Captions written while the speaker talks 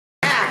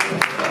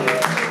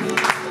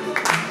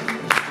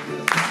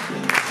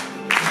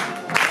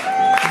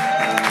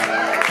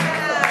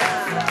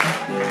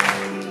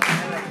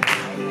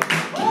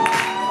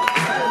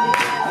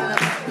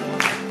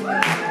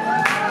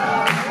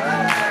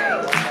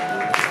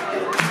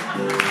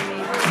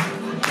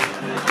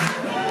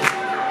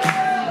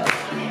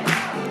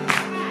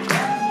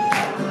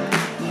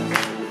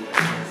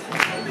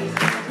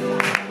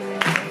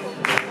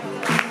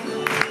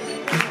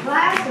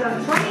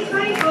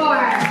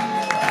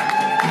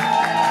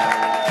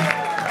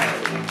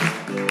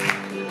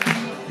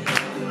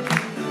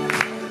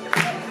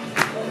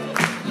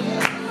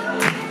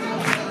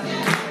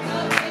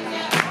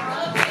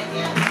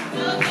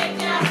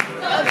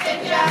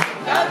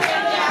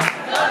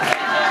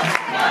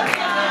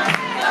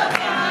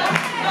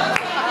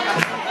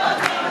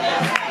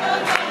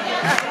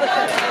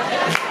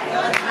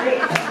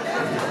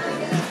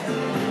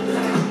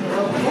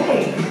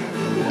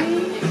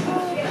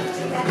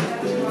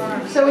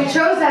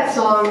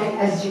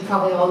you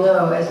probably all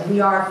know, as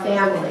we are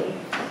family.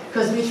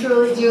 Because we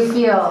truly do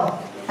feel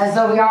as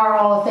though we are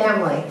all a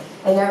family.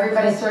 And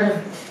everybody sort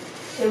of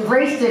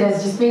embraced it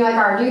as just being like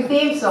our new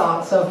theme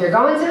song. So if you're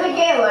going to the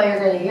gala, you're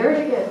going to hear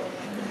it again.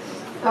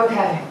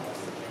 Okay,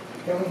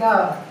 here we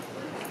go.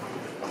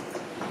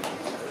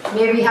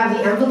 May we have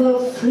the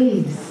envelope,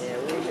 please? There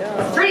we go.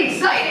 It's pretty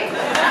exciting.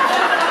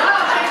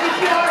 Oh, thank you,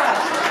 Kiara.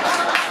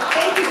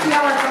 Thank you,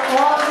 Kiara, for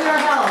all of your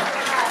help.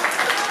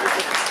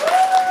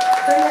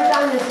 Couldn't have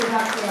done this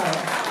without Kiara.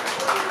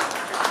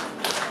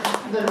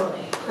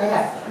 Literally.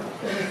 Okay.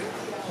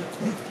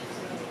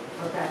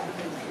 Okay.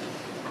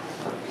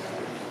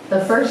 The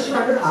first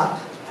runner-up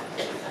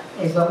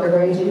is what we're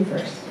going to do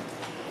first.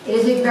 It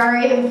is a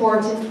very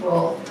important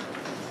role.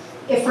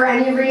 If for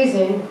any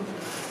reason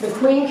the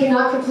Queen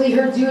cannot complete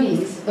her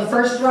duties, the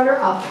first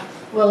runner-up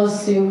will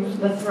assume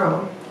the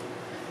throne.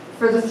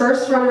 For the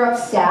first runner-up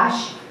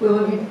sash, we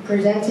will be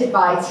presented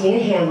by Tina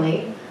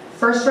Hanley,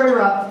 first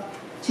runner-up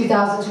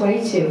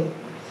 2022,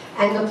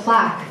 and the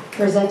plaque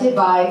presented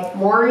by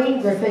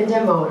Maureen Griffin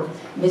Damone,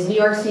 Miss New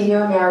York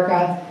Senior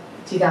America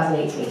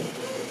 2018.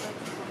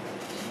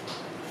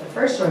 The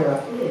first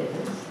runner-up is...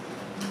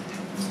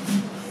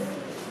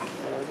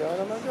 Oh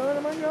my god,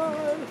 oh my god,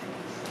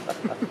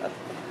 oh my god.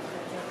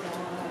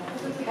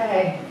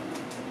 Okay.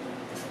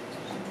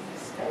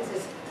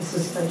 This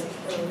is fun.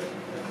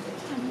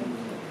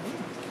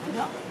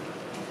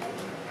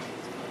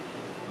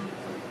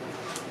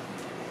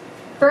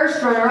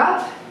 First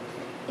runner-up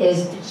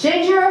is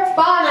Ginger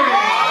Bonner.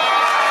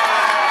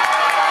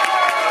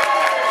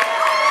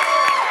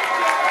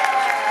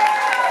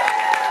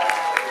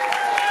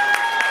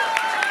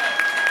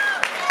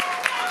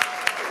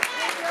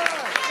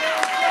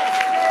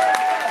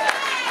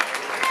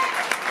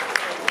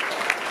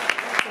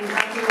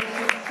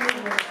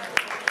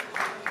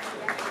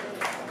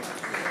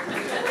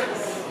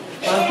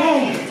 Okay.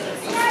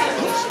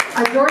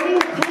 Adorning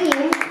the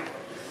Queen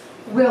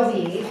will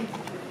be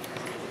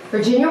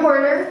Virginia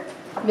Warner,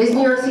 Miss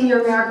New York Senior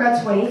America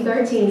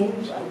 2013,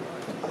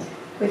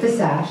 with a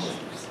sash.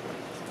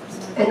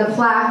 And the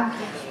plaque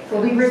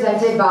will be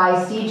presented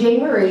by C.J.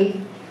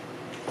 Marie,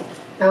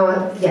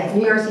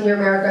 New York Senior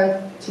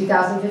America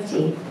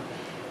 2015.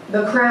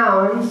 The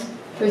crowns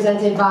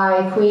presented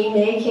by Queen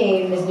May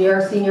Kane, Miss New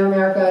York Senior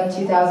America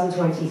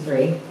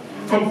 2023.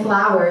 And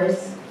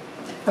flowers,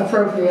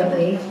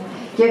 appropriately,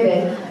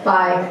 given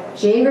by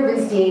Jane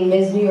Rubenstein,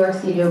 Ms. New York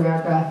Senior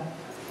America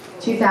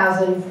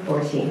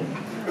 2014.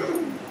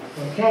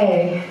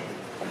 Okay.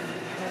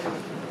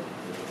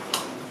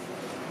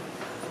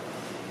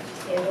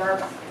 And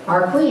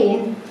our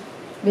Queen,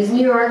 Ms.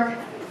 New York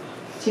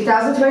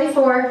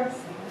 2024,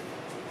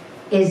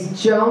 is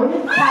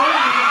Joan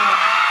Callahan.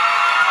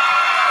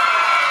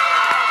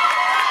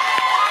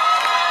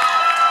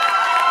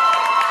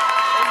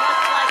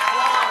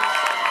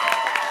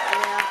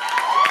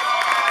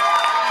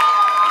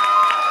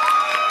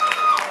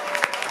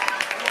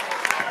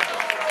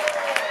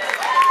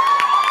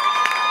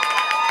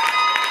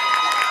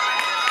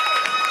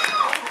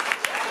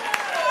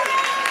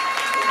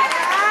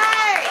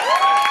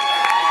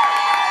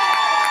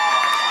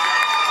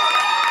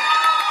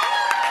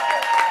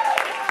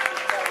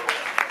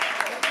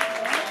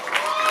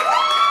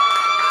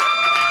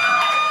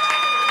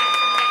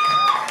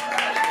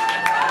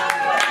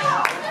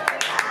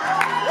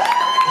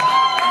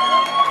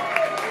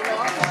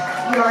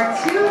 Your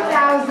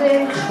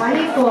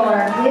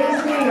 2024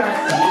 Miss New York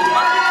City